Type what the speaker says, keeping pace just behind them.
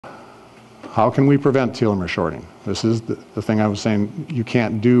how can we prevent telomere shortening? This is the thing I was saying you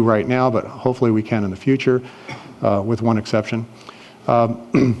can't do right now, but hopefully we can in the future, with one exception.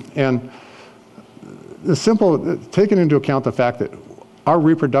 And the simple, taking into account the fact that our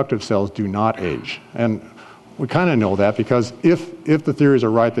reproductive cells do not age. And we kind of know that because if the theories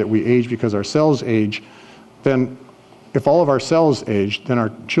are right that we age because our cells age, then if all of our cells age, then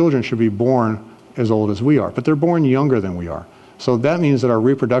our children should be born as old as we are. But they're born younger than we are. So that means that our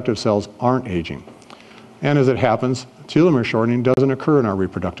reproductive cells aren't aging. And as it happens, telomere shortening doesn't occur in our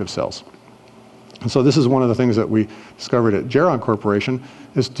reproductive cells. And so this is one of the things that we discovered at Geron Corporation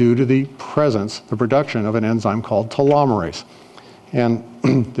is due to the presence, the production of an enzyme called telomerase. And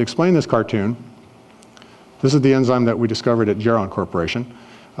to explain this cartoon, this is the enzyme that we discovered at Geron Corporation.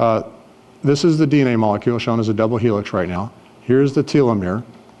 This is the DNA molecule shown as a double helix right now. Here's the telomere.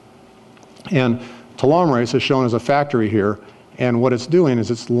 And telomerase is shown as a factory here. And what it's doing is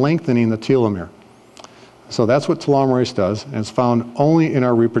it's lengthening the telomere. So that's what telomerase does, and it's found only in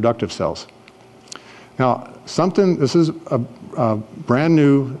our reproductive cells. Now, this is a brand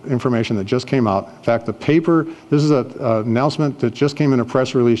new information that just came out. In fact, the paper, this is an announcement that just came in a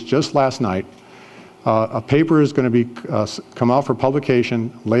press release just last night. A paper is going to come out for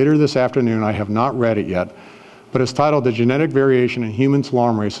publication later this afternoon. I have not read it yet, but it's titled "The Genetic Variation in Human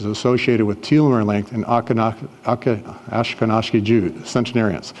Telomerase is Associated with Telomere Length in Ashkenazi Jew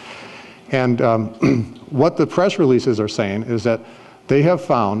centenarians." And what the press releases are saying is that they have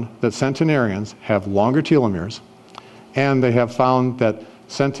found that centenarians have longer telomeres, and they have found that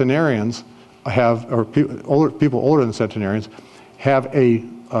centenarians people older than centenarians have a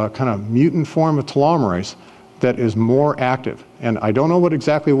kind of mutant form of telomerase that is more active. And I don't know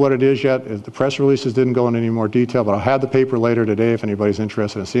exactly what it is yet. The press releases didn't go into any more detail, but I'll have the paper later today if anybody's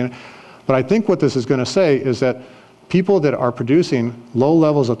interested in seeing it. But I think what this is going to say is that people that are producing low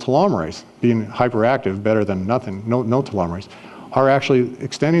levels of telomerase, being hyperactive, better than nothing, no telomerase, are actually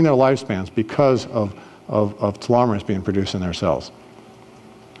extending their lifespans because of telomerase being produced in their cells.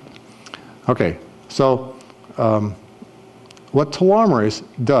 Okay, so what telomerase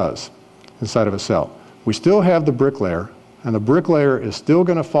does inside of a cell, we still have the brick layer, and the brick layer is still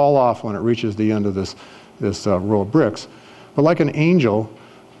going to fall off when it reaches the end of this row of bricks. But like an angel,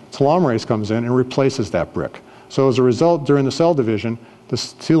 telomerase comes in and replaces that brick. So as a result, during the cell division, the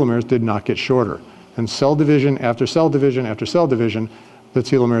telomeres did not get shorter. And cell division after cell division after cell division,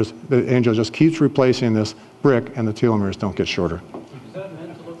 the angel just keeps replacing this brick, and the telomeres don't get shorter. Is that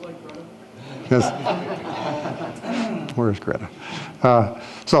meant to look like Greta? Yes. Where's Greta?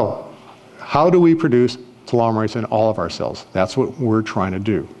 So, how do we produce telomerase in all of our cells? That's what we're trying to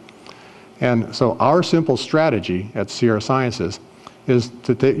do. And so our simple strategy at Sierra Sciences is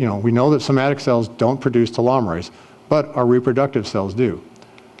to take, we know that somatic cells don't produce telomerase, but our reproductive cells do.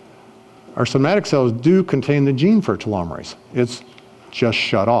 Our somatic cells do contain the gene for telomerase. It's just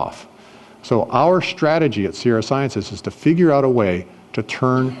shut off. So our strategy at Sierra Sciences is to figure out a way to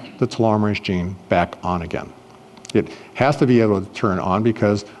turn the telomerase gene back on again. It has to be able to turn on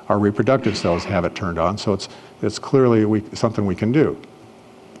because our reproductive cells have it turned on, so it's clearly something we can do.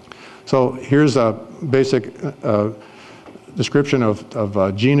 So here's a basic description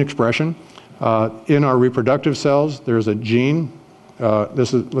of gene expression. In our reproductive cells, there's a gene.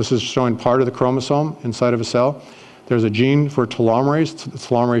 This is showing part of the chromosome inside of a cell. There's a gene for telomerase. The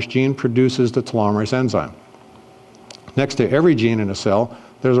telomerase gene produces the telomerase enzyme. Next to every gene in a cell,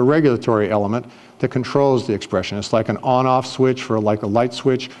 there's a regulatory element that controls the expression. It's like an on-off switch for like a light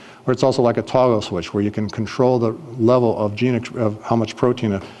switch, or it's also like a toggle switch where you can control the level of how much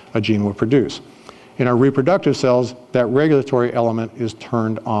protein a gene will produce. In our reproductive cells, that regulatory element is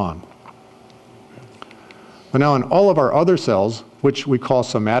turned on. But now in all of our other cells, which we call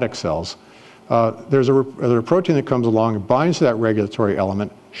somatic cells, there's a protein that comes along and binds to that regulatory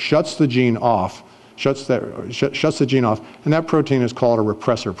element, shuts the gene off, shuts the gene off, and that protein is called a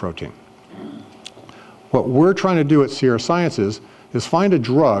repressor protein. What we're trying to do at Sierra Sciences is find a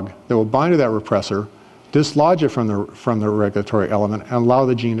drug that will bind to that repressor, dislodge it from the regulatory element, and allow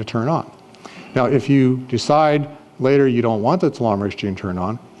the gene to turn on. Now, if you decide later you don't want the telomerase gene turned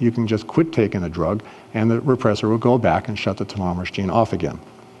on, you can just quit taking the drug, and the repressor will go back and shut the telomerase gene off again.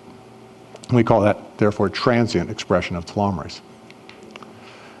 We call that, therefore, transient expression of telomerase.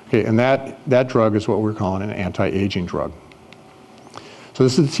 Okay, and that drug is what we're calling an anti-aging drug. So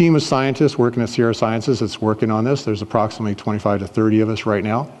this is a team of scientists working at Sierra Sciences that's working on this. There's approximately 25 to 30 of us right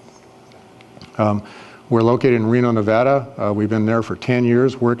now. We're located in Reno, Nevada. We've been there for 10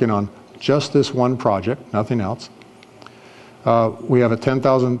 years working on just this one project, nothing else. We have a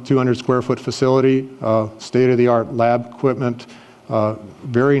 10,200 square foot facility, state-of-the-art lab equipment,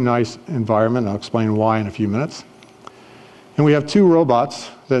 Very nice environment. I'll explain why in a few minutes. And we have 2 robots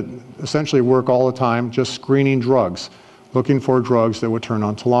that essentially work all the time just screening drugs, looking for drugs that would turn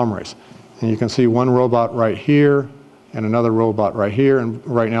on telomerase. And you can see one robot right here and another robot right here, and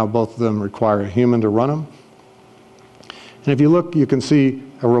right now both of them require a human to run them. And if you look, you can see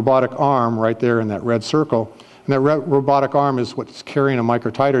a robotic arm right there in that red circle. And that robotic arm is what's carrying a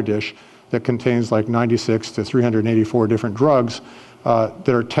microtiter dish that contains like 96 to 384 different drugs that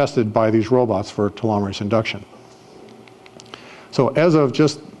are tested by these robots for telomerase induction. So as of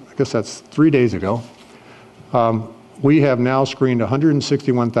just, I guess that's 3 days ago, we have now screened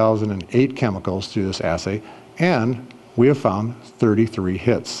 161,008 chemicals through this assay, and we have found 33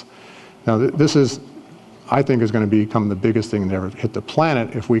 hits. Now this is, I think, is going to become the biggest thing that ever hit the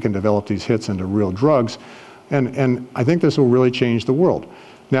planet if we can develop these hits into real drugs. And I think this will really change the world.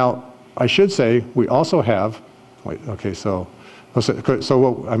 Now, I should say we also have, I'm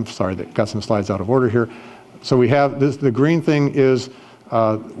sorry, that got some slides out of order here. So we have this, the green thing is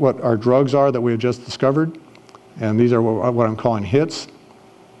what our drugs are that we have just discovered, and these are what I'm calling hits.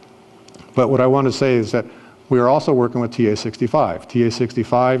 But what I want to say is that we are also working with TA65.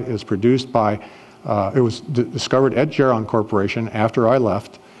 TA65 is produced by, it was discovered at Geron Corporation after I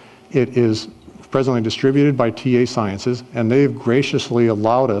left. It is presently distributed by TA Sciences, and they've graciously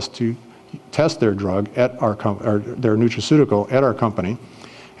allowed us to test their drug at their nutraceutical at our company.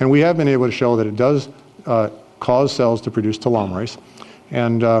 And we have been able to show that it does cause cells to produce telomerase.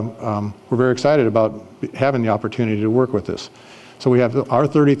 And we're very excited about having the opportunity to work with this. So we have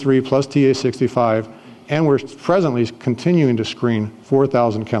R33 plus TA65, and we're presently continuing to screen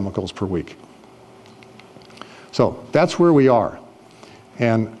 4,000 chemicals per week. So that's where we are.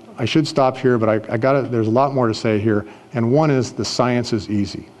 And I should stop here, but there's a lot more to say here. And one is the science is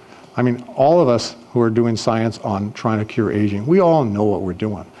easy. I mean, all of us who are doing science on trying to cure aging, we all know what we're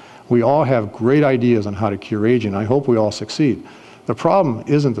doing. We all have great ideas on how to cure aging. I hope we all succeed. The problem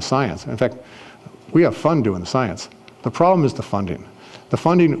isn't the science. In fact, we have fun doing the science. The problem is the funding. The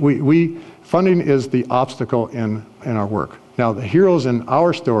funding, funding is the obstacle in our work. Now, the heroes in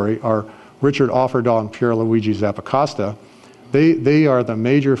our story are Richard Offerdahl and Pierluigi Zappacosta. They are the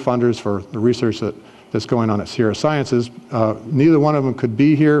major funders for the research that's going on at Sierra Sciences. Neither one of them could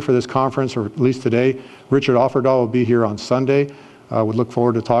be here for this conference, or at least today. Richard Offerdahl will be here on Sunday. We look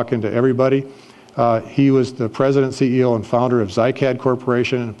forward to talking to everybody. He was the president, CEO, and founder of Zycad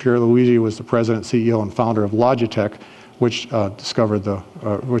Corporation, and Pierluigi was the president, CEO, and founder of Logitech, which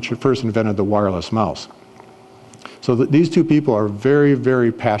which first invented the wireless mouse. So these two people are very,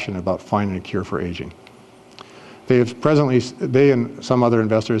 very passionate about finding a cure for aging. They and some other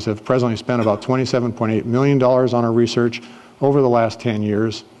investors have presently spent about $27.8 million on our research over the last 10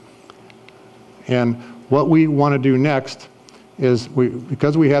 years. And what we want to do next is,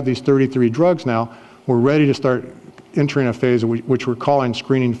 because we have these 33 drugs now, we're ready to start entering a phase which we're calling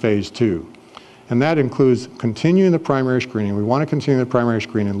screening phase 2. And that includes continuing the primary screening. We want to continue the primary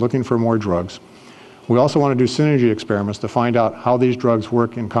screening, looking for more drugs. We also want to do synergy experiments to find out how these drugs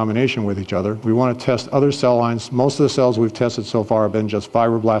work in combination with each other. We want to test other cell lines. Most of the cells we've tested so far have been just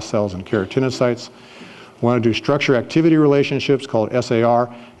fibroblast cells and keratinocytes. We want to do structure-activity relationships called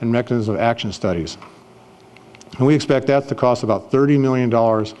SAR and mechanism of action studies. And we expect that to cost about $30 million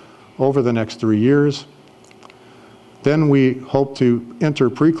over the next 3 years. Then we hope to enter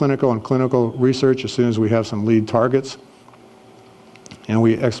preclinical and clinical research as soon as we have some lead targets. And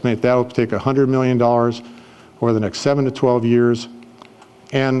we estimate that will take $100 million over the next 7 to 12 years.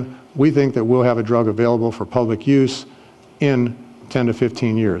 And we think that we'll have a drug available for public use in 10 to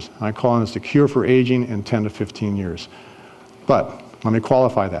 15 years. I call this the cure for aging in 10 to 15 years. But let me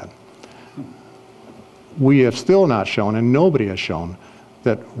qualify that. We have still not shown, and nobody has shown,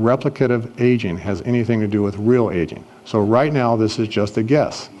 that replicative aging has anything to do with real aging. So right now, this is just a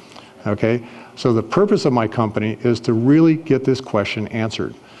guess, okay? So the purpose of my company is to really get this question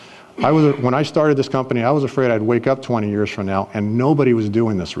answered. When I started this company, I was afraid I'd wake up 20 years from now and nobody was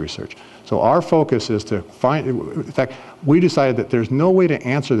doing this research. So our focus is to find, in fact, we decided that there's no way to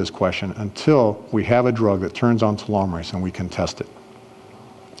answer this question until we have a drug that turns on telomerase and we can test it.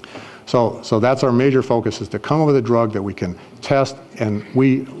 So that's our major focus, is to come up with a drug that we can test, and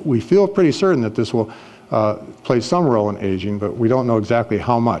we feel pretty certain that this will play some role in aging, but we don't know exactly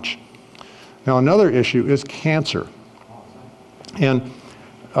how much. Now, another issue is cancer. And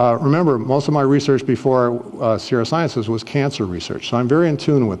remember, most of my research before Sierra Sciences was cancer research, so I'm very in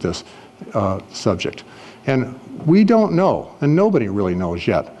tune with this subject. And we don't know, and nobody really knows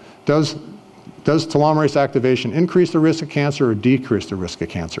yet, does telomerase activation increase the risk of cancer or decrease the risk of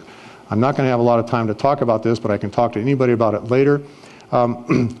cancer? I'm not going to have a lot of time to talk about this, but I can talk to anybody about it later.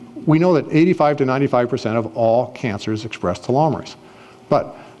 We know that 85 to 95% of all cancers express telomerase.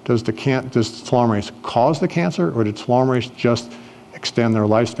 But does telomerase cause the cancer, or did telomerase just extend their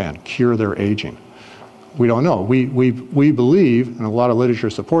lifespan, cure their aging? We don't know. We believe, and a lot of literature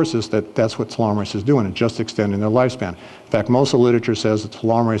supports this, that that's what telomerase is doing, it's just extending their lifespan. In fact, most of the literature says that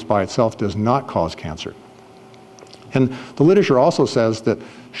telomerase by itself does not cause cancer. And the literature also says that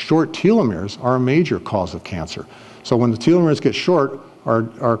short telomeres are a major cause of cancer. So when the telomeres get short,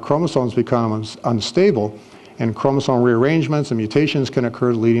 our chromosomes become unstable, and chromosome rearrangements and mutations can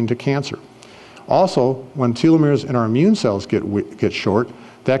occur, leading to cancer. Also, when telomeres in our immune cells get short,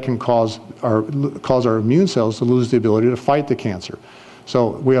 that can cause our immune cells to lose the ability to fight the cancer.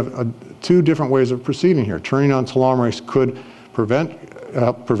 So we have two different ways of proceeding here. Turning on telomerase could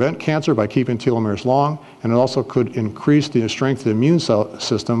prevent cancer by keeping telomeres long, and it also could increase the strength of the immune cell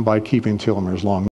system by keeping telomeres long.